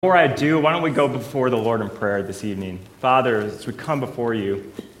Before I do, why don't we go before the Lord in prayer this evening? Father, as we come before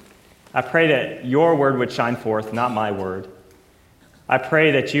you, I pray that your word would shine forth, not my word. I pray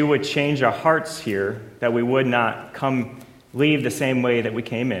that you would change our hearts here, that we would not leave the same way that we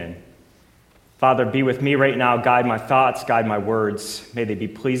came in. Father, be with me right now. Guide my thoughts, guide my words. May they be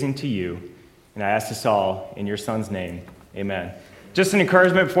pleasing to you. And I ask this all in your Son's name. Amen. Just an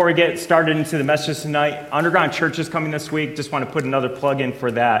encouragement before we get started into the message tonight. Underground Church is coming this week. Just want to put another plug in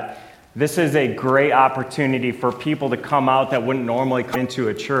for that. This is a great opportunity for people to come out that wouldn't normally come into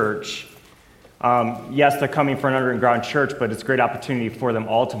a church. Yes, they're coming for an underground church, but it's a great opportunity for them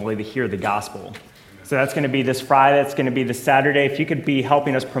ultimately to hear the gospel. So that's going to be this Friday. It's going to be this Saturday. If you could be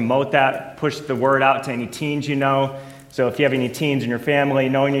helping us promote that, push the word out to any teens you know. So if you have any teens in your family,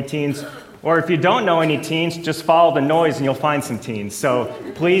 know any teens, or if you don't know any teens, just follow the noise and you'll find some teens. So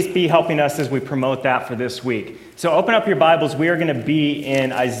please be helping us as we promote that for this week. So open up your Bibles. We are going to be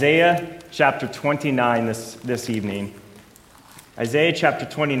in Isaiah chapter 29 this evening. Isaiah chapter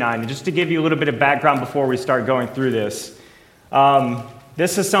 29. And just to give you a little bit of background before we start going through this,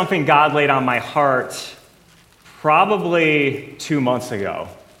 this is something God laid on my heart probably 2 months ago.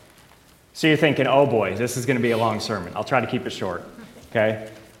 So you're thinking, oh boy, this is going to be a long sermon. I'll try to keep it short, okay?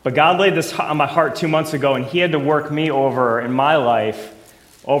 But God laid this on my heart 2 months ago, and he had to work me over in my life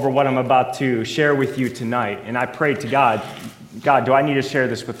over what I'm about to share with you tonight. And I prayed to God, do I need to share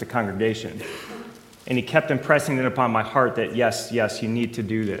this with the congregation? And he kept impressing it upon my heart that yes, you need to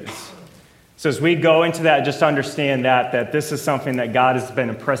do this. So as we go into that, just understand that this is something that God has been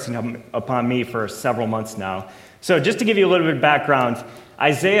impressing upon me for several months now. So just to give you a little bit of background,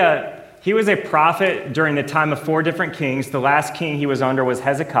 Isaiah, he was a prophet during the time of 4 different kings. The last king he was under was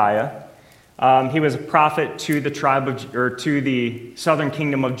Hezekiah. He was a prophet to to the southern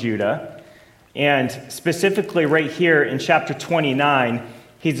kingdom of Judah. And specifically right here in chapter 29,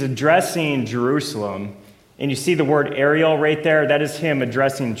 he's addressing Jerusalem. And you see the word Ariel right there? That is him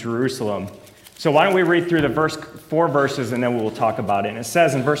addressing Jerusalem. So why don't we read through the 4 verses and then we will talk about it. And it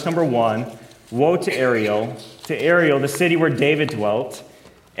says in verse number 1, "Woe to Ariel, the city where David dwelt.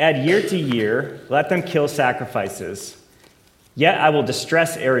 Add year to year, let them kill sacrifices. Yet I will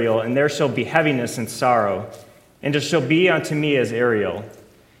distress Ariel, and there shall be heaviness and sorrow. And it shall be unto me as Ariel.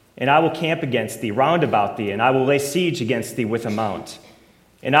 And I will camp against thee, round about thee, and I will lay siege against thee with a mount.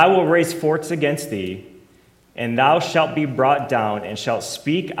 And I will raise forts against thee, and thou shalt be brought down, and shalt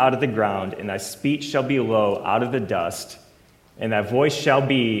speak out of the ground, and thy speech shall be low out of the dust, and thy voice shall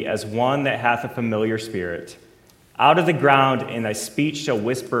be as one that hath a familiar spirit. Out of the ground, and thy speech shall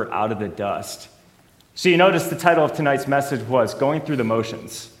whisper out of the dust." So you notice the title of tonight's message was Going Through the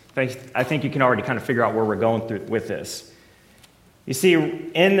Motions. I think you can already kind of figure out where we're going through with this. You see,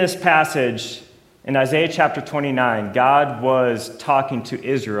 in this passage, in Isaiah chapter 29, God was talking to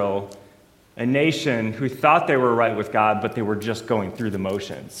Israel, a nation who thought they were right with God, but they were just going through the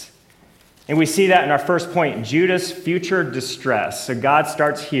motions. And we see that in our first point, Judah's future distress. So God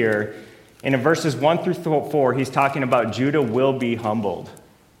starts here. And in verses 1 through 4, he's talking about Judah will be humbled.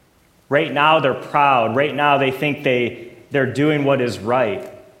 Right now, they're proud. Right now, they think they're doing what is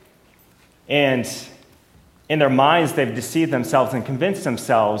right. And in their minds, they've deceived themselves and convinced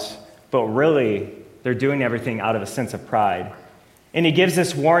themselves, but really, they're doing everything out of a sense of pride. And he gives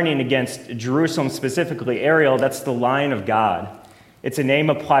this warning against Jerusalem, specifically Ariel. That's the Lion of God. It's a name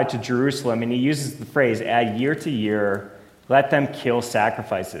applied to Jerusalem, and he uses the phrase, add year to year, let them kill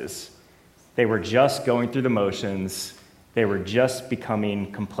sacrifices. They were just going through the motions. They were just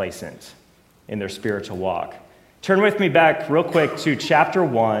becoming complacent in their spiritual walk. Turn with me back real quick to chapter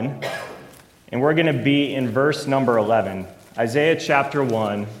 1, and we're going to be in verse number 11. Isaiah chapter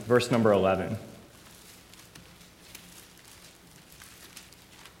 1, verse number 11.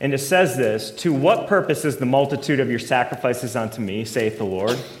 And it says this, "To what purpose is the multitude of your sacrifices unto me, saith the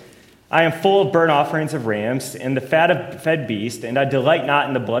Lord? I am full of burnt offerings of rams and the fat of fed beasts, and I delight not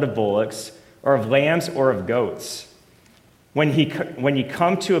in the blood of bullocks, or of lambs, or of goats. When ye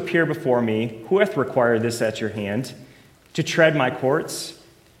come to appear before me, who hath required this at your hand, to tread my courts?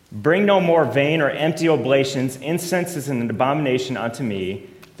 Bring no more vain or empty oblations. Incense is an abomination unto me.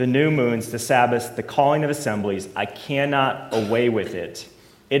 The new moons, the Sabbaths, the calling of assemblies, I cannot away with it.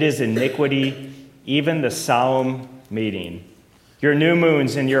 It is iniquity, even the solemn meeting. Your new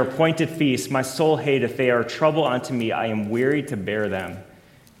moons and your appointed feasts, my soul hateth. They are trouble unto me. I am weary to bear them.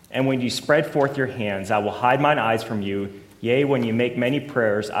 And when you spread forth your hands, I will hide mine eyes from you. Yea, when you make many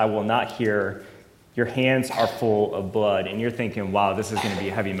prayers, I will not hear. Your hands are full of blood." And you're thinking, wow, this is going to be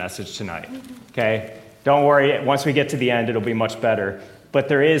a heavy message tonight. Okay? Don't worry. Once we get to the end, it'll be much better. but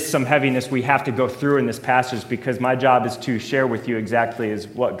there is some heaviness we have to go through in this passage because my job is to share with you exactly as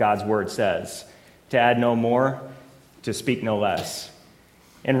what God's word says, to add no more, to speak no less.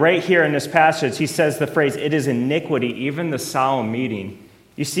 And right here in this passage, he says the phrase, it is iniquity, even the solemn meeting.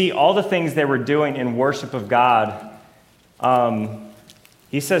 You see, all the things they were doing in worship of God,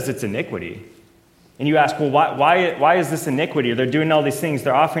 he says it's iniquity. And you ask, well, why is this iniquity? They're doing all these things.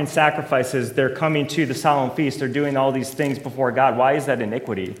 They're offering sacrifices. They're coming to the solemn feast. They're doing all these things before God. Why is that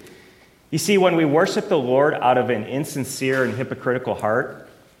iniquity? You see, when we worship the Lord out of an insincere and hypocritical heart,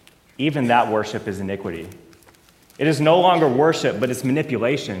 even that worship is iniquity. It is no longer worship, but it's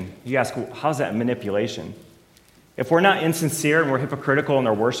manipulation. You ask, well, how's that manipulation? If we're not insincere and we're hypocritical in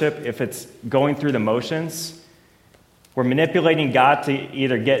our worship, if it's going through the motions, we're manipulating God to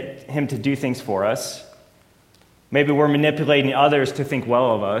either get him to do things for us, maybe we're manipulating others to think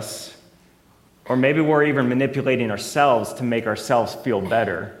well of us, or maybe we're even manipulating ourselves to make ourselves feel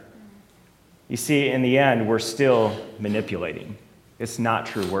better. You see, in the end, we're still manipulating. It's not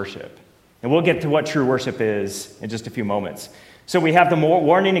true worship. And we'll get to what true worship is in just a few moments. So we have the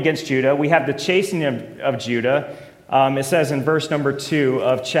warning against Judah. We have the chastening of Judah. It says in verse number 2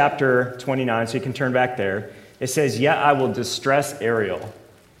 of chapter 29, so you can turn back there. It says, yet I will distress Ariel.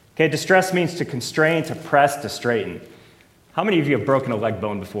 Okay, distress means to constrain, to press, to straighten. How many of you have broken a leg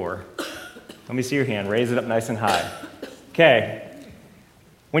bone before? Let me see your hand. Raise it up nice and high. Okay.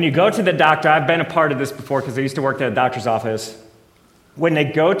 When you go to the doctor, I've been a part of this before because I used to work at a doctor's office. When they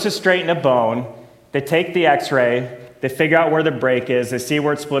go to straighten a bone, they take the x-ray, they figure out where the break is, they see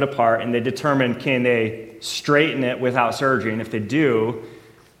where it's split apart, and they determine can they straighten it without surgery. And if they do,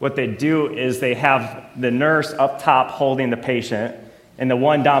 what they do is they have the nurse up top holding the patient and the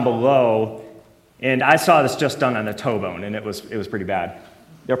one down below, and I saw this just done on a toe bone, and it was pretty bad.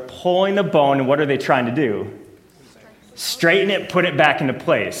 They're pulling the bone, and what are they trying to do? Straighten it, put it back into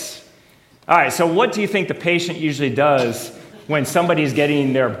place. All right, so what do you think the patient usually does when somebody's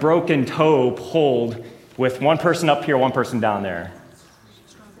getting their broken toe pulled with one person up here, one person down there?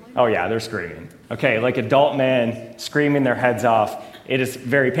 Oh yeah, they're screaming. Okay, like adult men screaming their heads off. It is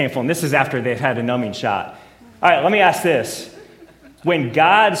very painful, and this is after they've had a numbing shot. All right, let me ask this. When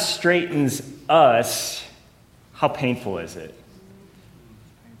God straightens us, how painful is it?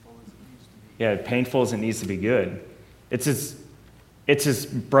 Yeah, painful as it needs to be good. It's as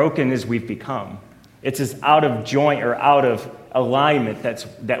broken as we've become. It's as out of joint or out of alignment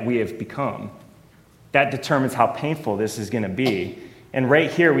that we have become. That determines how painful this is going to be. And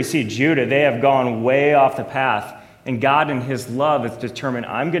right here we see Judah. They have gone way off the path. And God in his love has determined,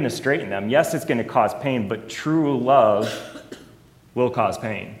 I'm going to straighten them. Yes, it's going to cause pain, but true love will cause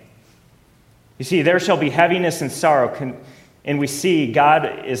pain. You see, there shall be heaviness and sorrow. And we see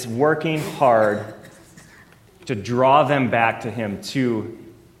God is working hard to draw them back to him, to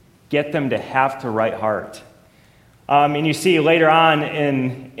get them to have the right heart. And you see later on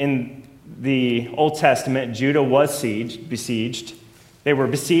in the Old Testament, Judah was besieged. They were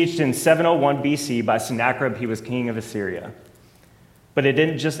besieged in 701 BC by Sennacherib. He was king of Assyria. But it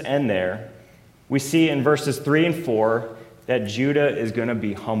didn't just end there. We see in verses 3 and 4 that Judah is going to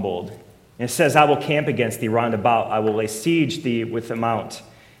be humbled. And it says, I will camp against thee round about. I will lay siege thee with a mount.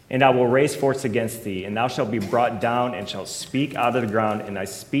 And I will raise forts against thee. And thou shalt be brought down and shalt speak out of the ground. And thy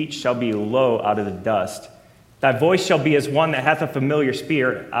speech shall be low out of the dust. Thy voice shall be as one that hath a familiar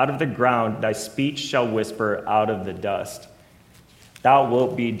spirit. Out of the ground thy speech shall whisper out of the dust. Thou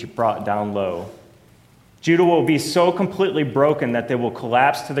wilt be brought down low. Judah will be so completely broken that they will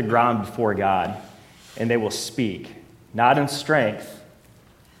collapse to the ground before God, and they will speak, not in strength,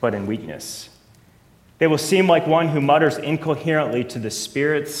 but in weakness. They will seem like one who mutters incoherently to the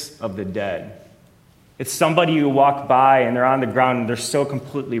spirits of the dead. It's somebody you walk by and they're on the ground and they're so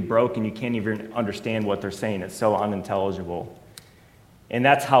completely broken you can't even understand what they're saying. It's so unintelligible. And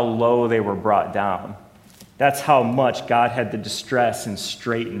that's how low they were brought down. That's how much God had to distress and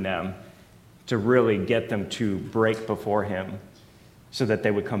straighten them to really get them to break before him so that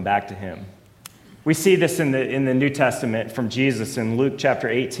they would come back to him. We see this in the New Testament from Jesus in Luke chapter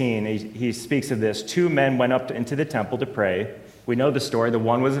 18. He speaks of this. 2 men went up into the temple to pray. We know the story. The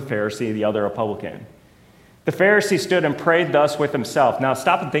one was a Pharisee, the other a publican. The Pharisee stood and prayed thus with himself. Now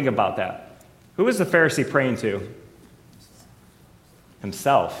stop and think about that. Who was the Pharisee praying to?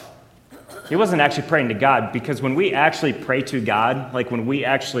 Himself. He wasn't actually praying to God, because when we actually pray to God, like when we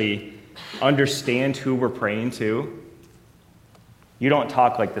actually understand who we're praying to, you don't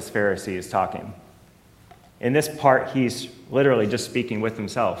talk like this Pharisee is talking. In this part, he's literally just speaking with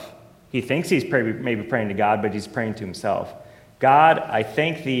himself. He thinks he's maybe praying to God, but he's praying to himself. God, I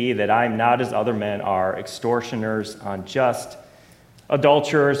thank thee that I am not as other men are, extortioners, unjust,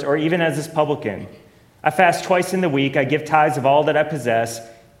 adulterers, or even as this publican. I fast twice in the week. I give tithes of all that I possess.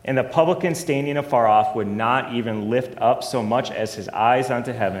 And the publican, standing afar off, would not even lift up so much as his eyes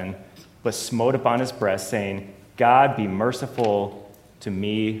unto heaven, but smote upon his breast, saying, God, be merciful to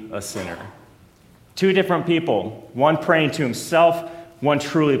me, a sinner. Two different people, one praying to himself, one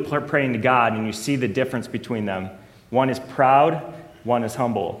truly praying to God, and you see the difference between them. One is proud, one is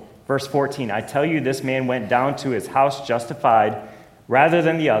humble. Verse 14, I tell you, this man went down to his house justified rather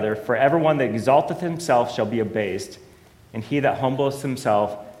than the other, for everyone that exalteth himself shall be abased, and he that humbleth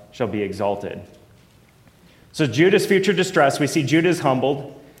himself shall be exalted. So Judah's future distress, we see Judah is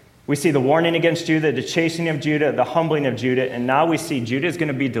humbled. We see the warning against Judah, the chastening of Judah, the humbling of Judah, and now we see Judah is going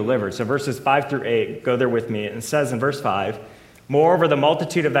to be delivered. So verses 5 through 8, go there with me. It says in verse 5, Moreover, the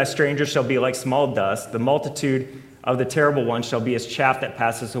multitude of thy strangers shall be like small dust. The multitude of the terrible ones shall be as chaff that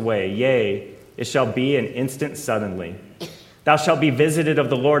passes away. Yea, it shall be an instant suddenly. Thou shalt be visited of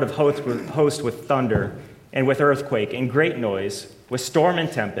the Lord of hosts with thunder, and with earthquake, and great noise, with storm and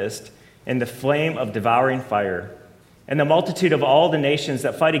tempest, and the flame of devouring fire. And the multitude of all the nations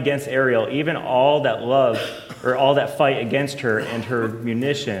that fight against Ariel, even all that love, or all that fight against her and her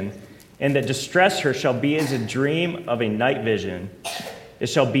munition, and that distress her shall be as a dream of a night vision.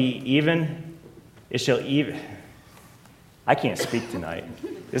 I can't speak tonight.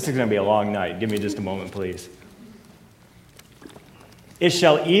 This is going to be a long night. Give me just a moment, please. It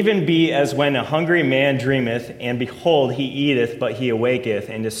shall even be as when a hungry man dreameth, and behold, he eateth, but he awaketh,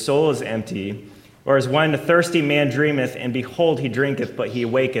 and his soul is empty. Or as when a thirsty man dreameth, and behold, he drinketh, but he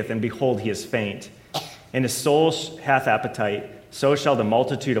awaketh, and behold, he is faint. And his soul hath appetite. So shall the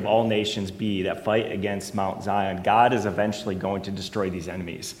multitude of all nations be that fight against Mount Zion. God is eventually going to destroy these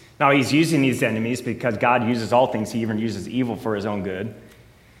enemies. Now, he's using these enemies because God uses all things. He even uses evil for his own good.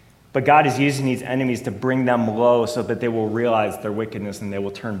 But God is using these enemies to bring them low so that they will realize their wickedness and they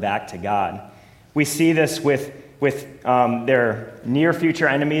will turn back to God. We see this with their near future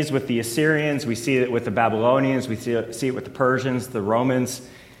enemies, with the Assyrians. We see it with the Babylonians. We see it with the Persians, the Romans.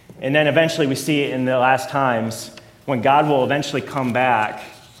 And then eventually we see it in the last times when God will eventually come back,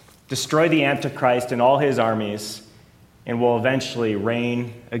 destroy the Antichrist and all his armies, and will eventually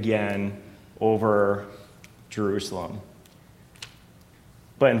reign again over Jerusalem.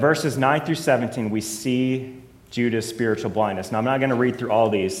 But in verses 9 through 17, we see Judah's spiritual blindness. Now, I'm not going to read through all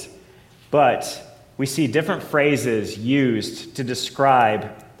these, but we see different phrases used to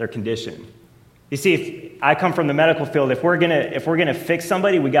describe their condition. You see, if I come from the medical field. If we're gonna fix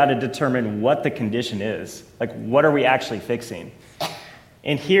somebody, we got to determine what the condition is. Like, what are we actually fixing?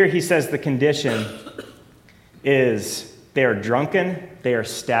 And here he says the condition is they are drunken, they are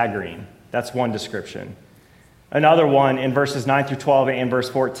staggering. That's one description. Another one in verses 9 through 12 and verse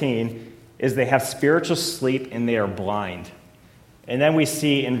 14 is they have spiritual sleep and they are blind. And then we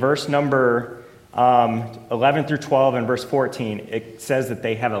see in verse number 11 through 12 and verse 14, it says that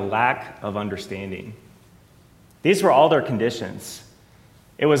they have a lack of understanding. These were all their conditions.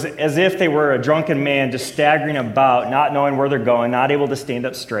 It was as if they were a drunken man just staggering about, not knowing where they're going, not able to stand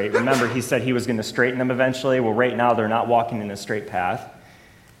up straight. Remember, he said he was going to straighten them eventually. Well, right now they're not walking in a straight path.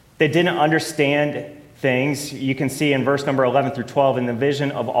 They didn't understand things. You can see in verse number 11 through 12, and the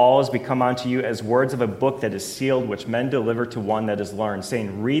vision of all has become unto you as words of a book that is sealed, which men deliver to one that is learned,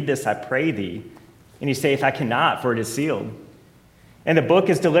 saying, read this, I pray thee. And he saith, I cannot, for it is sealed. And the book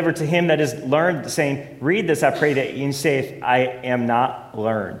is delivered to him that is learned, saying, read this, I pray thee. And he saith, I am not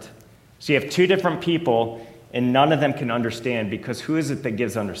learned. So you have two different people, and none of them can understand, because who is it that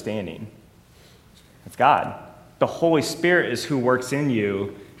gives understanding? It's God. The Holy Spirit is who works in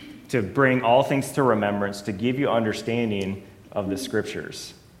you to bring all things to remembrance, to give you understanding of the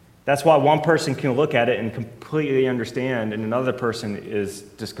Scriptures. That's why one person can look at it and completely understand, and another person is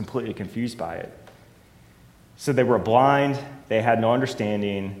just completely confused by it. So they were blind, they had no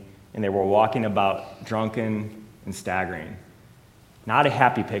understanding, and they were walking about drunken and staggering. Not a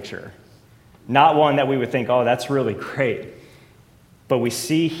happy picture. Not one that we would think, oh, that's really great. But we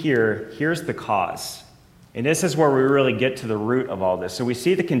see here's the cause. And this is where we really get to the root of all this. So we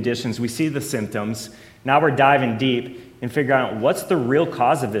see the conditions, we see the symptoms. Now we're diving deep and figuring out what's the real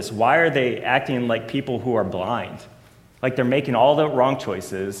cause of this. Why are they acting like people who are blind? Like they're making all the wrong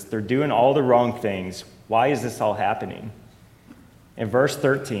choices. They're doing all the wrong things. Why is this all happening? In verse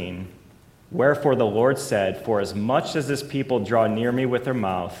 13, wherefore the Lord said, for as much as this people draw near me with their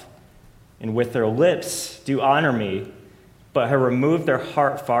mouth, and with their lips do honor me, but have removed their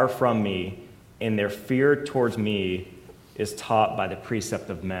heart far from me, and their fear towards me is taught by the precept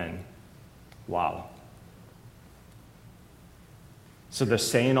of men. Wow. So they're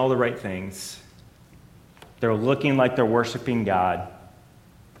saying all the right things. They're looking like they're worshiping God,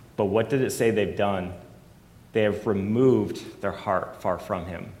 But what did it say they've done? They have removed their heart far from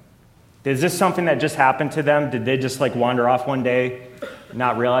him. Is this something that just happened to them? Did they just wander off one day,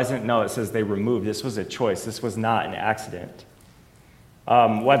 not realizing it? No, it says they removed. This was a choice. This was not an accident.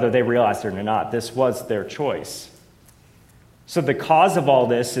 Whether they realized it or not, this was their choice. So the cause of all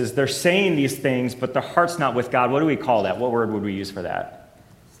this is they're saying these things, but their heart's not with God. What do we call that? What word would we use for that?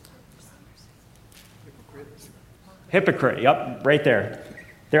 Hypocrite. Yep, right there.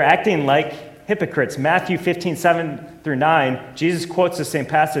 They're acting like hypocrites. Matthew 15:7-9, Jesus quotes the same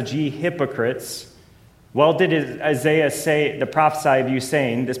passage, "Ye hypocrites, well did Isaiah say, the prophesy of you,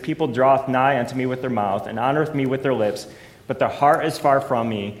 saying, This people draweth nigh unto me with their mouth, and honoreth me with their lips, but their heart is far from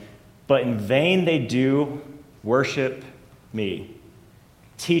me. But in vain they do worship me,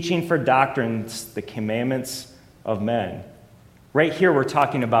 teaching for doctrines the commandments of men." Right here, we're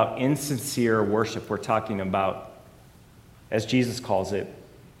talking about insincere worship. We're talking about, as Jesus calls it,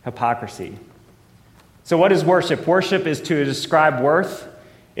 hypocrisy. So what is worship? Worship is to describe worth.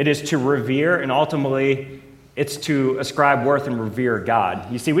 It is to revere, and ultimately, it's to ascribe worth and revere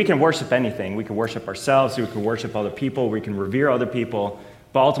God. You see, we can worship anything. We can worship ourselves. We can worship other people. We can revere other people.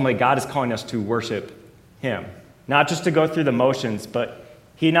 But ultimately, God is calling us to worship him. Not just to go through the motions, but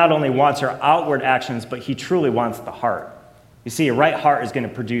he not only wants our outward actions, but he truly wants the heart. You see, a right heart is going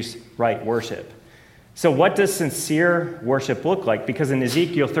to produce right worship. So what does sincere worship look like? Because in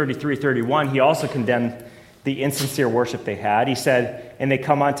Ezekiel 33:31, he also condemned the insincere worship they had. He said, "And they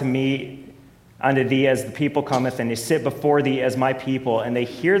come unto me, unto thee as the people cometh, and they sit before thee as my people, and they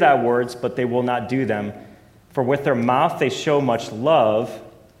hear thy words, but they will not do them. For with their mouth they show much love,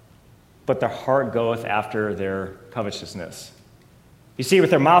 but their heart goeth after their covetousness." You see,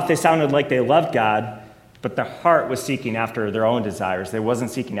 with their mouth they sounded like they loved God, but their heart was seeking after their own desires. They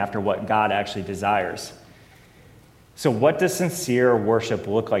wasn't seeking after what God actually desires. So what does sincere worship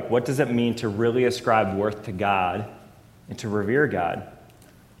look like? What does it mean to really ascribe worth to God and to revere God?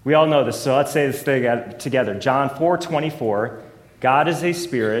 We all know this, so let's say this together. John 4:24, God is a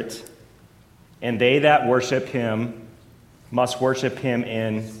spirit, and they that worship him must worship him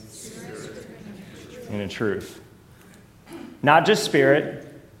in truth. Not just spirit,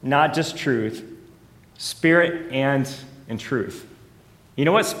 not just truth, spirit and in truth. You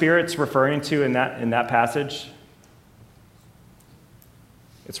know what spirit's referring to in that passage?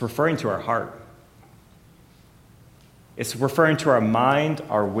 It's referring to our heart. It's referring to our mind,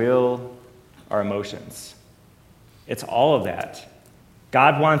 our will, our emotions. It's all of that.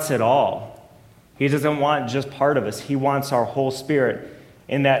 God wants it all. He doesn't want just part of us. He wants our whole spirit.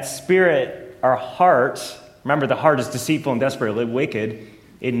 In that spirit, our heart, remember the heart is deceitful and desperately wicked,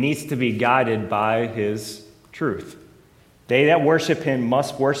 it needs to be guided by his truth. They that worship him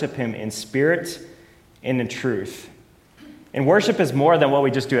must worship him in spirit and in truth. And worship is more than what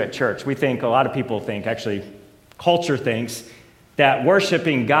we just do at church. A lot of people think, actually, culture thinks, that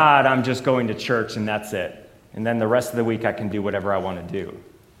worshiping God, I'm just going to church and that's it. And then the rest of the week I can do whatever I want to do.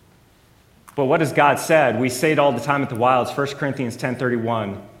 But what has God said? We say it all the time at the Wilds, 1 Corinthians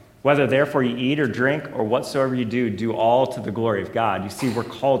 10:31. Whether therefore you eat or drink or whatsoever you do, do all to the glory of God. You see, we're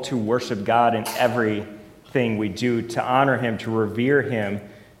called to worship God in everything we do, to honor him, to revere him,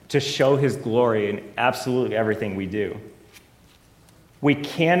 to show his glory in absolutely everything we do. We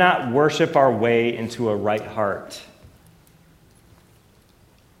cannot worship our way into a right heart.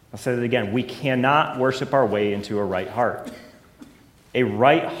 I'll say it again. We cannot worship our way into a right heart. A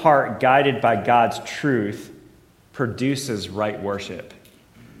right heart guided by God's truth produces right worship.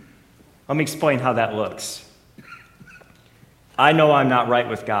 Let me explain how that looks. I know I'm not right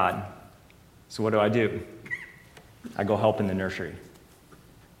with God. So what do? I go help in the nursery.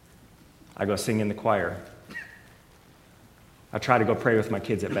 I go sing in the choir. I try to go pray with my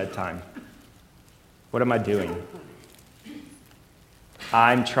kids at bedtime. What am I doing?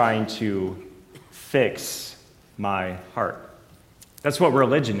 I'm trying to fix my heart. That's what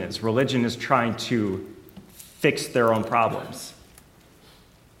religion is. Religion is trying to fix their own problems.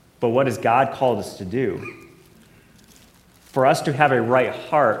 But what has God called us to do? For us to have a right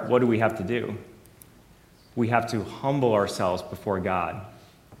heart, what do we have to do? We have to humble ourselves before God.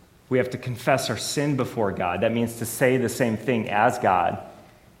 We have to confess our sin before God. That means to say the same thing as God.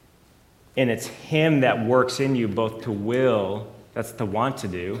 And it's him that works in you both to will, that's to want to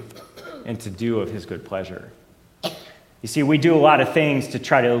do, and to do of his good pleasure. You see, we do a lot of things to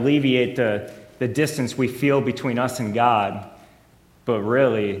try to alleviate the distance we feel between us and God. But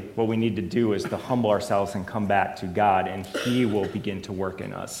really, what we need to do is to humble ourselves and come back to God, and he will begin to work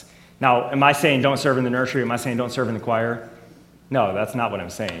in us. Now, am I saying don't serve in the nursery? Am I saying don't serve in the choir? No, that's not what I'm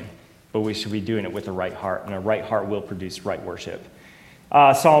saying. But we should be doing it with a right heart, and a right heart will produce right worship.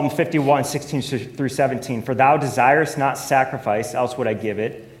 Psalm 51, 16 through 17. For thou desirest not sacrifice, else would I give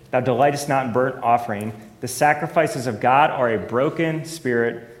it. Thou delightest not in burnt offering. The sacrifices of God are a broken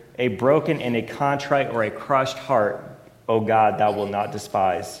spirit, a broken and a contrite or a crushed heart, O God, thou wilt not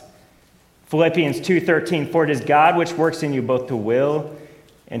despise. Philippians 2:13. For it is God which works in you both to will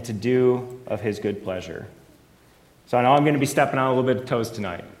and to do of his good pleasure. So I know I'm going to be stepping on a little bit of toes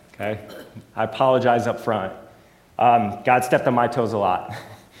tonight, okay? I apologize up front. God stepped on my toes a lot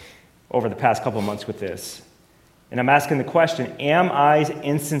over the past couple of months with this. And I'm asking the question, am I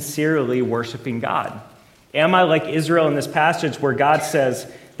insincerely worshiping God? Am I like Israel in this passage where God says,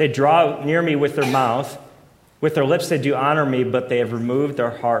 they draw near me with their mouth, with their lips they do honor me, but they have removed their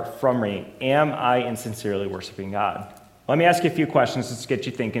heart from me. Am I insincerely worshiping God? Let me ask you a few questions just to get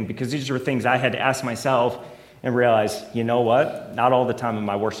you thinking, because these are things I had to ask myself and realize, you know what? Not all the time am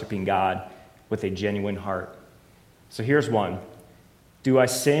I worshiping God with a genuine heart. So here's one. Do I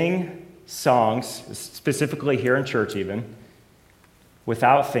sing songs, specifically here in church even,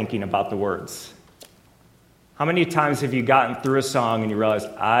 without thinking about the words? How many times have you gotten through a song and you realize,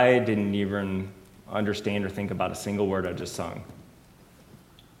 I didn't even understand or think about a single word I just sung?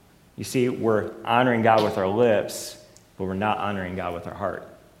 You see, we're honoring God with our lips, but we're not honoring God with our heart.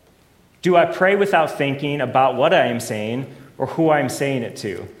 Do I pray without thinking about what I am saying or who I am saying it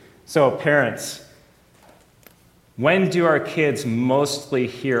to? So parents, when do our kids mostly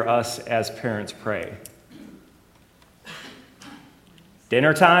hear us as parents pray?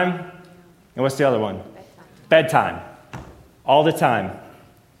 Dinner time? And what's the other one? Bedtime. All the time.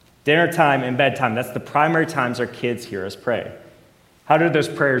 Dinner time and bedtime. That's the primary times our kids hear us pray. How do those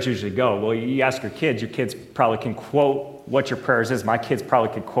prayers usually go? Well, you ask your kids probably can quote what your prayers is. My kids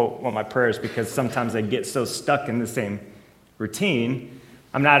probably could quote what my prayers, because sometimes I get so stuck in the same routine,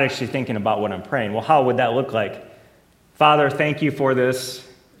 I'm not actually thinking about what I'm praying. Well, how would that look like? Father, thank you for this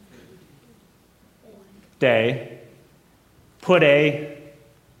day. Put a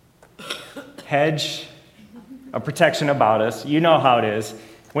hedge of protection about us. You know how it is.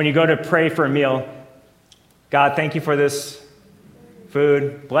 When you go to pray for a meal, God, thank you for this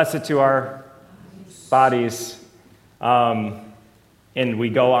food. Bless it to our bodies. And we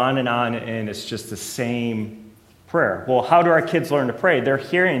go on, and it's just the same prayer. Well, how do our kids learn to pray? They're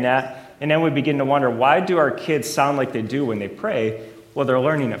hearing that. And then we begin to wonder, why do our kids sound like they do when they pray? Well, they're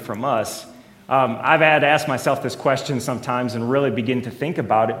learning it from us. I've had to ask myself this question sometimes and really begin to think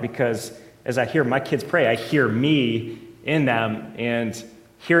about it, because as I hear my kids pray, I hear me in them, and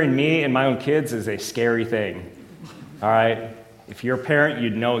hearing me and my own kids is a scary thing. All right? If you're a parent,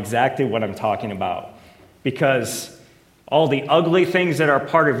 you'd know exactly what I'm talking about, because all the ugly things that are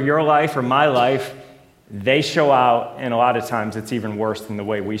part of your life or my life, they show out, and a lot of times it's even worse than the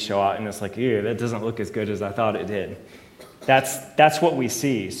way we show out, and it's like, ew, that doesn't look as good as I thought it did. That's what we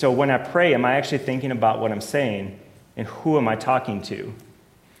see. So when I pray, am I actually thinking about what I'm saying, and who am I talking to?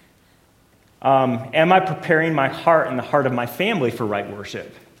 Am I preparing my heart and the heart of my family for right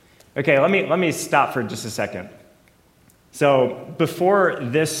worship? Okay, let me stop for just a second. So before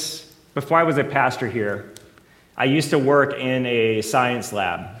I was a pastor here, I used to work in a science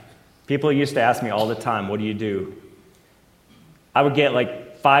lab. People used to ask me all the time, what do you do? I would get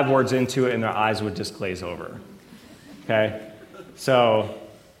like 5 words into it and their eyes would just glaze over. Okay? So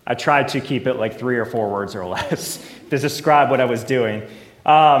I tried to keep it like 3 or 4 words or less to describe what I was doing.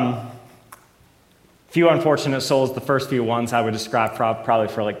 Few unfortunate souls, the first few ones I would describe probably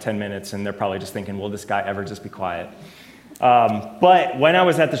for like 10 minutes, and they're probably just thinking, will this guy ever just be quiet? But when I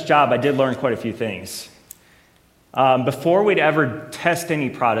was at this job, I did learn quite a few things. Before we'd ever test any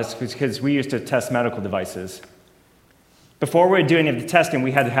products, because we used to test medical devices, before we would do any of the testing,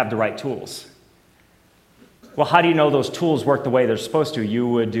 we had to have the right tools. Well, how do you know those tools work the way they're supposed to? You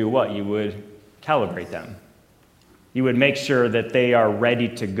would do what? You would calibrate them. You would make sure that they are ready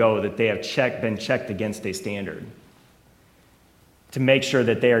to go, that they have been checked against a standard, to make sure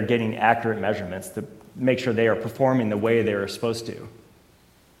that they are getting accurate measurements, to make sure they are performing the way they are supposed to.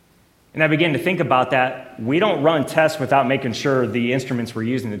 And I began to think about that. We don't run tests without making sure the instruments we're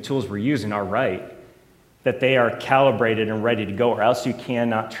using, the tools we're using are right, that they are calibrated and ready to go, or else you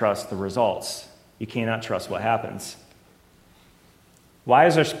cannot trust the results. You cannot trust what happens. Why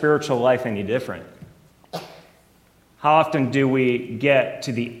is our spiritual life any different? How often do we get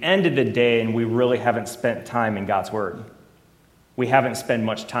to the end of the day and we really haven't spent time in God's Word? We haven't spent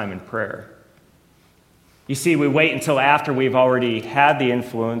much time in prayer. You see, we wait until after we've already had the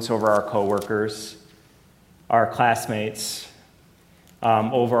influence over our coworkers, our classmates,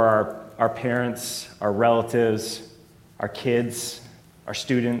 over our parents, our relatives, our kids, our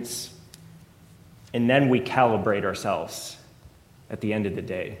students, and then we calibrate ourselves. at the end of the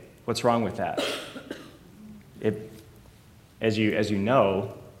day. What's wrong with that? As you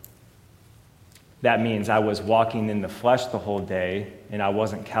know, that means I was walking in the flesh the whole day, and I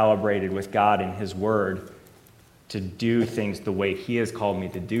wasn't calibrated with God and His Word to do things the way He has called me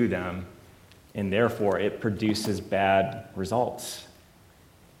to do them, and therefore it produces bad results.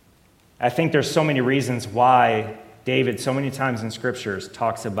 I think there's so many reasons why David, so many times in Scriptures,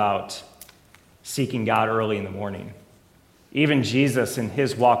 talks about seeking God early in the morning. Even Jesus, in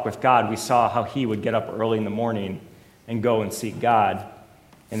His walk with God, we saw how He would get up early in the morning and go and seek God.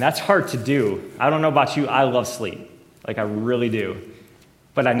 And that's hard to do. I don't know about you, I love sleep. Like, I really do.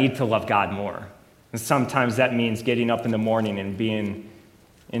 But I need to love God more. And sometimes that means getting up in the morning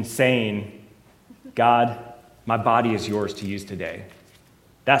and saying, God, my body is yours to use today.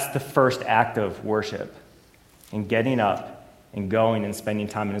 That's the first act of worship. And getting up and going and spending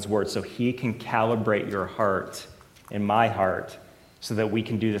time in His Word so He can calibrate your heart and my heart so that we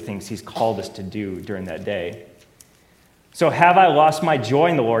can do the things He's called us to do during that day. So have I lost my joy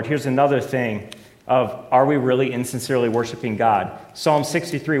in the Lord? Here's another thing of, are we really insincerely worshiping God? Psalm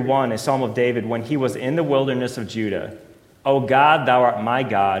 63:1, a psalm of David, when he was in the wilderness of Judah. O God, thou art my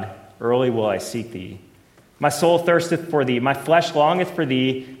God, early will I seek thee. My soul thirsteth for thee, my flesh longeth for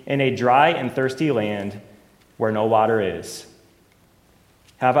thee in a dry and thirsty land where no water is.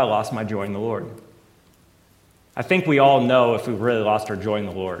 Have I lost my joy in the Lord? I think we all know if we've really lost our joy in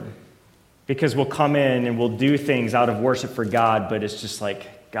the Lord. Because we'll come in and we'll do things out of worship for God, but it's just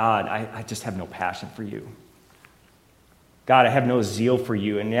like, God, I just have no passion for you. God, I have no zeal for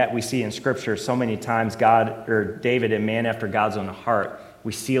you. And yet we see in Scripture so many times David, a man after God's own heart,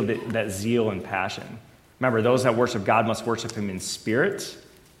 we see that zeal and passion. Remember, those that worship God must worship Him in spirit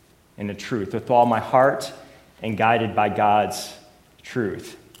and in truth, with all my heart and guided by God's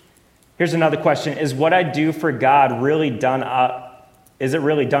truth. Here's another question. Is what I do for God really done is it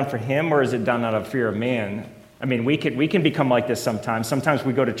really done for Him, or is it done out of fear of man? I mean, we can become like this sometimes. Sometimes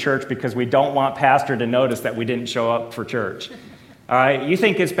we go to church because we don't want pastor to notice that we didn't show up for church. All right? You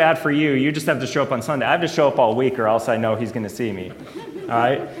think it's bad for you. You just have to show up on Sunday. I have to show up all week or else I know he's going to see me. All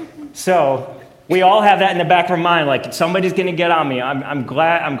right? So we all have that in the back of our mind, like somebody's going to get on me. I'm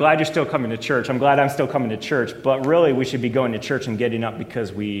glad you're still coming to church. I'm glad I'm still coming to church. But really, we should be going to church and getting up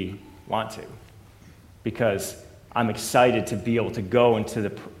because we want to. Because I'm excited to be able to go into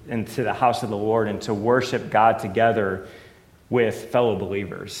the house of the Lord and to worship God together with fellow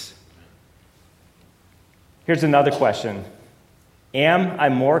believers. Here's another question. Am I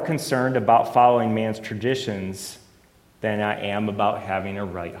more concerned about following man's traditions than I am about having a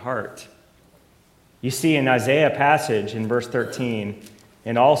right heart? You see in Isaiah passage in verse 13,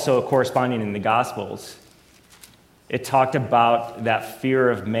 and also corresponding in the Gospels, it talked about that fear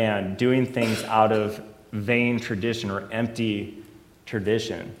of man, doing things out of vain tradition or empty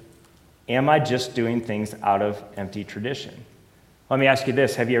tradition. Am I just doing things out of empty tradition? Let me ask you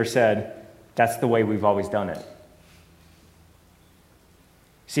this. Have you ever said, that's the way we've always done it?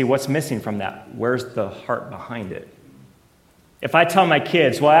 See, what's missing from that? Where's the heart behind it? If I tell my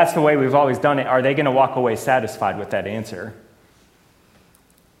kids, well, that's the way we've always done it, are they going to walk away satisfied with that answer?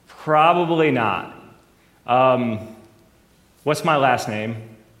 Probably not. What's my last name?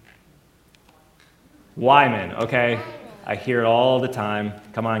 Wyman, okay? I hear it all the time.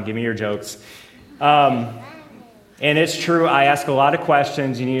 Come on, give me your jokes. And it's true, I ask a lot of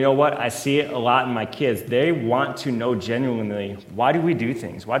questions, and you know what? I see it a lot in my kids. They want to know genuinely, why do we do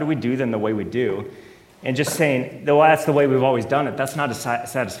things? Why do we do them the way we do? And just saying, well, that's the way we've always done it, that's not a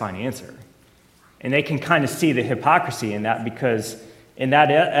satisfying answer. And they can kind of see the hypocrisy in that, because in that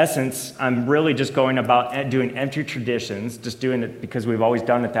essence, I'm really just going about doing empty traditions, just doing it because we've always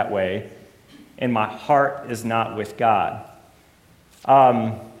done it that way, and my heart is not with God.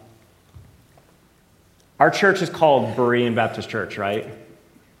 Our church is called Berean Baptist Church, right?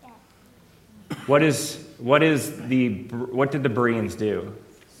 Yeah. What did the Bereans do?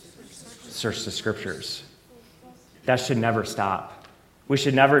 Search the Scriptures. That should never stop. We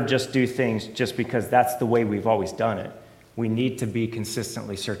should never just do things just because that's the way we've always done it. We need to be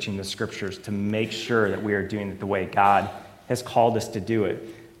consistently searching the Scriptures to make sure that we are doing it the way God has called us to do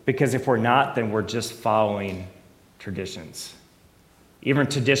it. Because if we're not, then we're just following traditions. Even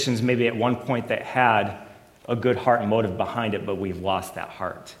traditions maybe at one point that had a good heart and motive behind it, but we've lost that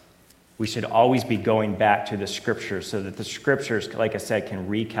heart. We should always be going back to the Scriptures so that the Scriptures, like I said, can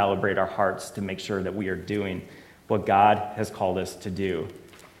recalibrate our hearts to make sure that we are doing what God has called us to do.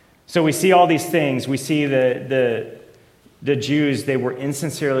 So we see all these things. We see the Jews, they were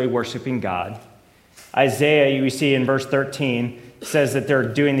insincerely worshiping God. Isaiah, you see in verse 13, says that they're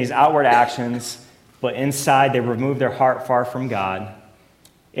doing these outward actions, but inside they removed their heart far from God.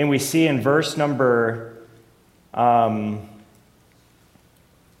 And we see in verse number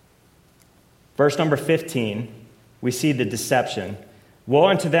 15, we see the deception. Woe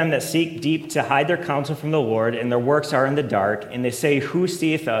unto them that seek deep to hide their counsel from the Lord, and their works are in the dark. And they say, Who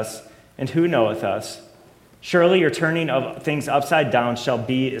seeth us, and who knoweth us? Surely your turning of things upside down shall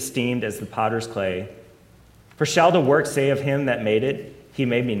be esteemed as the potter's clay. For shall the work say of him that made it, He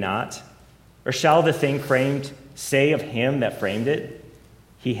made me not? Or shall the thing framed say of him that framed it,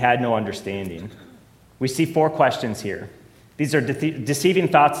 He had no understanding? We see 4 questions here. These are deceiving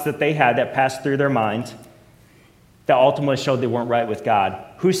thoughts that they had that passed through their mind that ultimately showed they weren't right with God.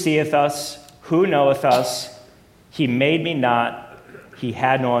 Who seeth us? Who knoweth us? He made me not. He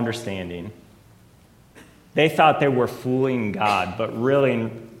had no understanding. They thought they were fooling God, but really,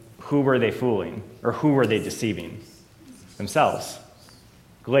 who were they fooling? Or who were they deceiving? Themselves.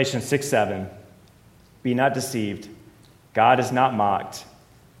 Galatians 6:7. Be not deceived. God is not mocked.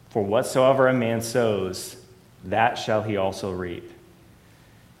 For whatsoever a man sows, that shall he also reap.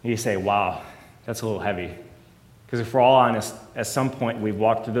 And you say, wow, that's a little heavy. Because if we're all honest, at some point we've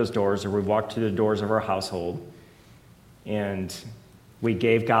walked through those doors, or we've walked through the doors of our household, and we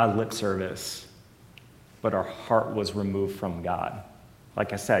gave God lip service, but our heart was removed from God.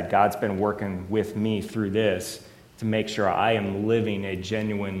 Like I said, God's been working with me through this to make sure I am living a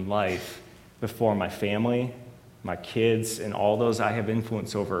genuine life before my family, my kids, and all those I have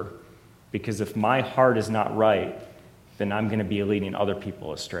influence over. Because if my heart is not right, then I'm going to be leading other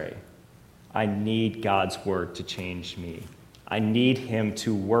people astray. I need God's word to change me. I need Him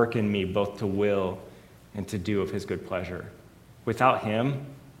to work in me both to will and to do of His good pleasure. Without Him,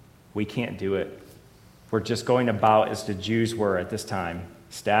 we can't do it. We're just going about as the Jews were at this time,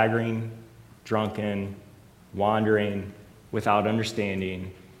 staggering, drunken, wandering, without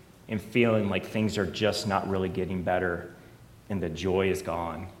understanding, and feeling like things are just not really getting better, and the joy is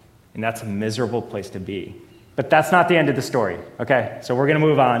gone. And that's a miserable place to be. But that's not the end of the story, okay? So we're going to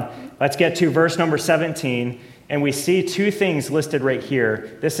move on. Let's get to verse number 17, and we see 2 things listed right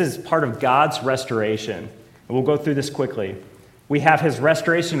here. This is part of God's restoration. And we'll go through this quickly. We have His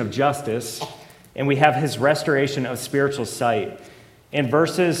restoration of justice, and we have His restoration of spiritual sight. In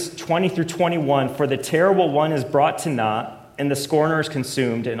verses 20 through 21, for the terrible one is brought to naught, and the scorner is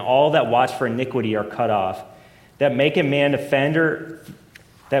consumed, and all that watch for iniquity are cut off, that make a man an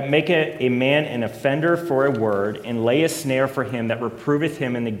offender for a word, and lay a snare for him that reproveth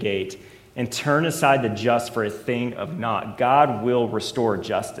him in the gate, and turn aside the just for a thing of naught. God will restore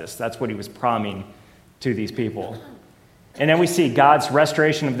justice. That's what He was promising to these people. And then we see God's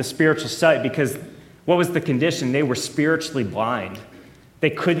restoration of the spiritual sight, because what was the condition? They were spiritually blind. They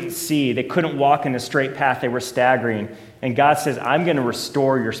couldn't see. They couldn't walk in a straight path. They were staggering. And God says, I'm going to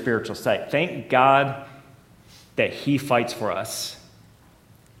restore your spiritual sight. Thank God that He fights for us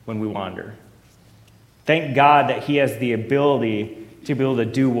when we wander. Thank God that He has the ability to be able to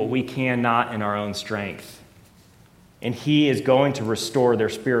do what we cannot in our own strength. And He is going to restore their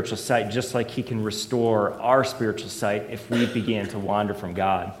spiritual sight just like He can restore our spiritual sight if we begin to wander from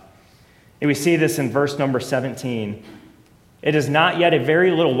God. And we see this in verse number 17. It is not yet a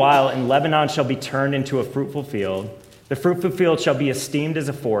very little while, and Lebanon shall be turned into a fruitful field. The fruitful field shall be esteemed as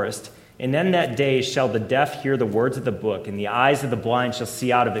a forest. And in that day shall the deaf hear the words of the book, and the eyes of the blind shall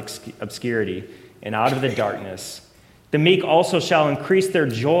see out of obscurity and out of the darkness. The meek also shall increase their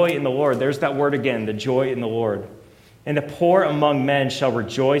joy in the Lord. There's that word again, the joy in the Lord. And the poor among men shall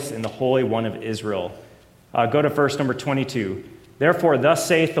rejoice in the Holy One of Israel. Go to verse number 22. Therefore, thus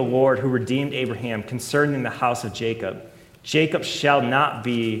saith the Lord who redeemed Abraham concerning the house of Jacob. Jacob shall not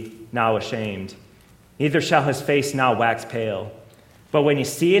be now ashamed, neither shall his face now wax pale. But when he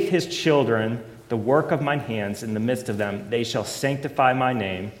seeth his children, the work of mine hands in the midst of them, they shall sanctify my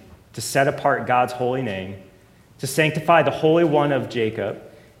name, to set apart God's holy name, to sanctify the Holy One of Jacob,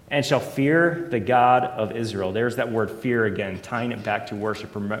 and shall fear the God of Israel. There's that word fear again, tying it back to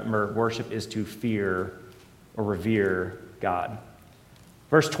worship. Remember, worship is to fear or revere God.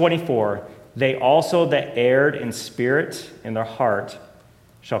 Verse 24, they also that erred in spirit in their heart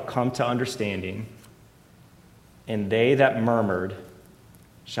shall come to understanding, and they that murmured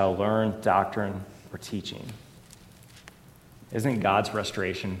shall learn doctrine or teaching. Isn't God's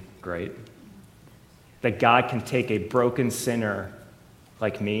restoration great? That God can take a broken sinner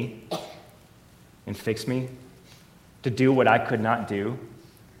like me and fix me to do what I could not do.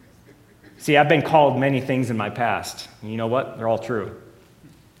 See, I've been called many things in my past. And you know what? They're all true.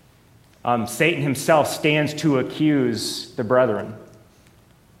 Satan himself stands to accuse the brethren.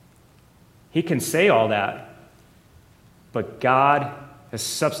 He can say all that, but God has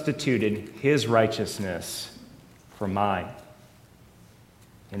substituted his righteousness for mine.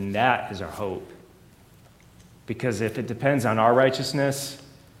 And that is our hope. Because if it depends on our righteousness,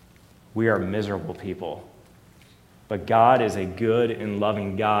 we are miserable people. But God is a good and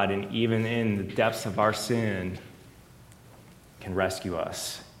loving God, and even in the depths of our sin, can rescue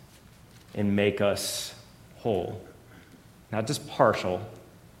us and make us whole. Not just partial,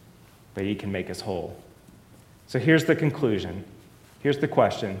 but he can make us whole. So here's the conclusion. Here's the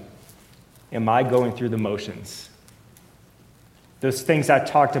question. Am I going through the motions? Those things I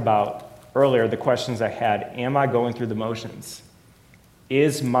talked about earlier, the questions I had, am I going through the motions?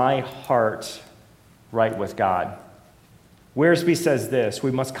 Is my heart right with God? Wiersbe says this: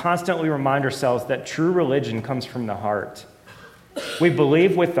 we must constantly remind ourselves that true religion comes from the heart. We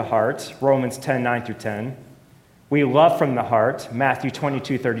believe with the heart, Romans 10:9-10. We love from the heart, Matthew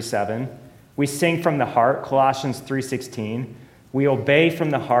 22:37. We sing from the heart, Colossians 3:16. We obey from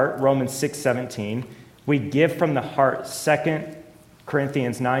the heart, Romans 6:17. We give from the heart, 2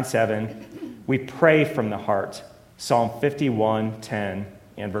 Corinthians 9:7. We pray from the heart, Psalm 51:10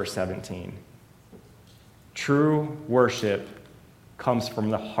 and verse 17. True worship comes from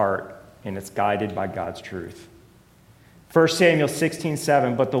the heart, and it's guided by God's truth. 1 Samuel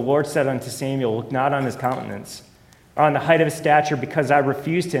 16:7, but the Lord said unto Samuel, look not on his countenance, or on the height of his stature, because I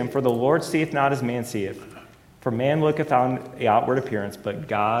refused him, for the Lord seeth not as man seeth. For man looketh on the outward appearance, but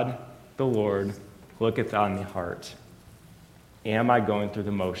God, the Lord, looketh on the heart. Am I going through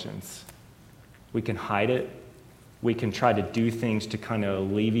the motions? We can hide it. We can try to do things to kind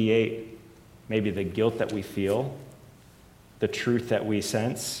of alleviate maybe the guilt that we feel, the truth that we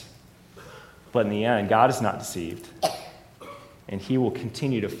sense. But in the end, God is not deceived. And he will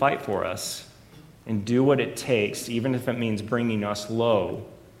continue to fight for us and do what it takes, even if it means bringing us low,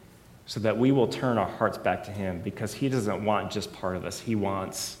 so that we will turn our hearts back to him, because he doesn't want just part of us. He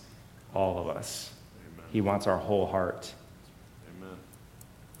wants all of us. Amen. He wants our whole heart. Amen.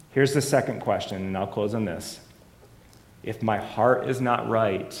 Here's the second question, and I'll close on this. If my heart is not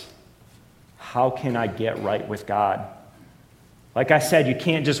right, how can I get right with God? Like I said, you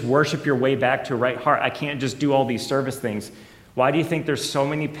can't just worship your way back to a right heart. I can't just do all these service things. Why do you think there's so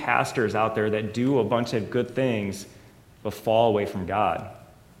many pastors out there that do a bunch of good things but fall away from God?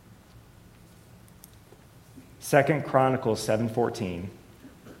 2 Chronicles 7:14.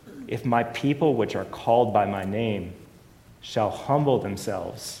 If my people which are called by my name shall humble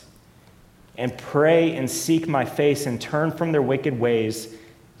themselves and pray and seek my face and turn from their wicked ways,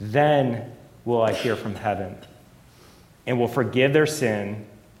 then will I hear from heaven and will forgive their sin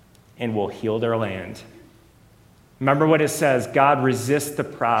and will heal their land. Remember what it says, God resists the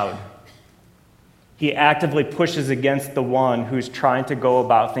proud. He actively pushes against the one who's trying to go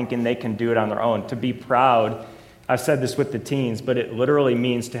about thinking they can do it on their own. To be proud, I've said this with the teens, but it literally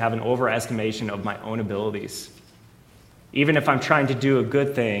means to have an overestimation of my own abilities. Even if I'm trying to do a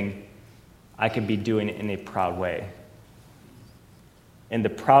good thing, I could be doing it in a proud way. And the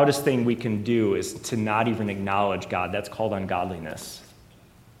proudest thing we can do is to not even acknowledge God. That's called ungodliness.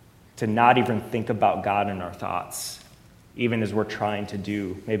 To not even think about God in our thoughts, even as we're trying to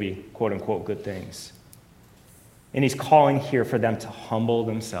do maybe quote-unquote good things. And he's calling here for them to humble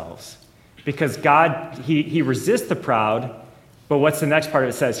themselves. Because God, he resists the proud, but what's the next part of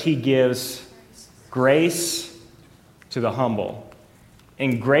it? It says he gives grace to the humble.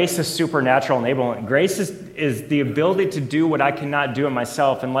 And grace is supernatural enablement. Grace is the ability to do what I cannot do in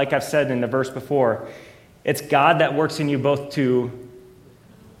myself. And like I've said in the verse before, it's God that works in you both to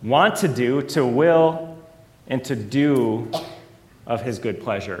want to do, to will, and to do of his good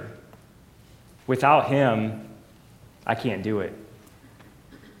pleasure. Without him, I can't do it.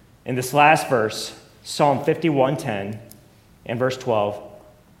 In this last verse, Psalm 51:10 and verse 12,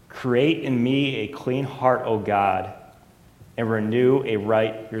 create in me a clean heart, O God, and renew a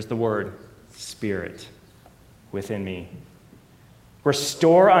right, here's the word, spirit within me.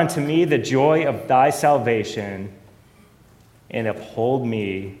 Restore unto me the joy of thy salvation and uphold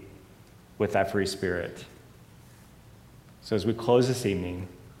me with thy free spirit. So as we close this evening,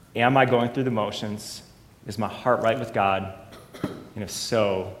 am I going through the motions? Is my heart right with God? And if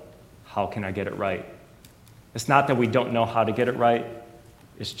so, how can I get it right? It's not that we don't know how to get it right.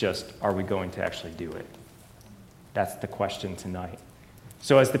 It's just, are we going to actually do it? That's the question tonight.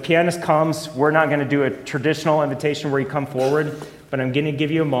 So as the pianist comes, we're not going to do a traditional invitation where you come forward, but I'm going to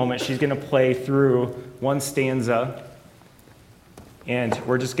give you a moment. She's going to play through one stanza, and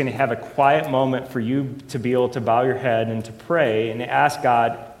we're just going to have a quiet moment for you to be able to bow your head and to pray and ask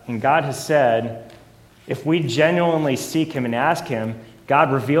God. And God has said, if we genuinely seek him and ask him,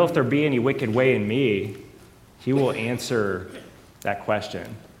 God, reveal if there be any wicked way in me, he will answer that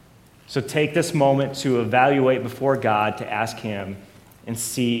question. So take this moment to evaluate before God, to ask him and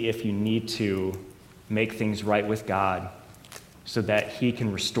see if you need to make things right with God so that he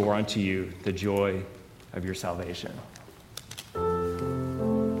can restore unto you the joy of your salvation.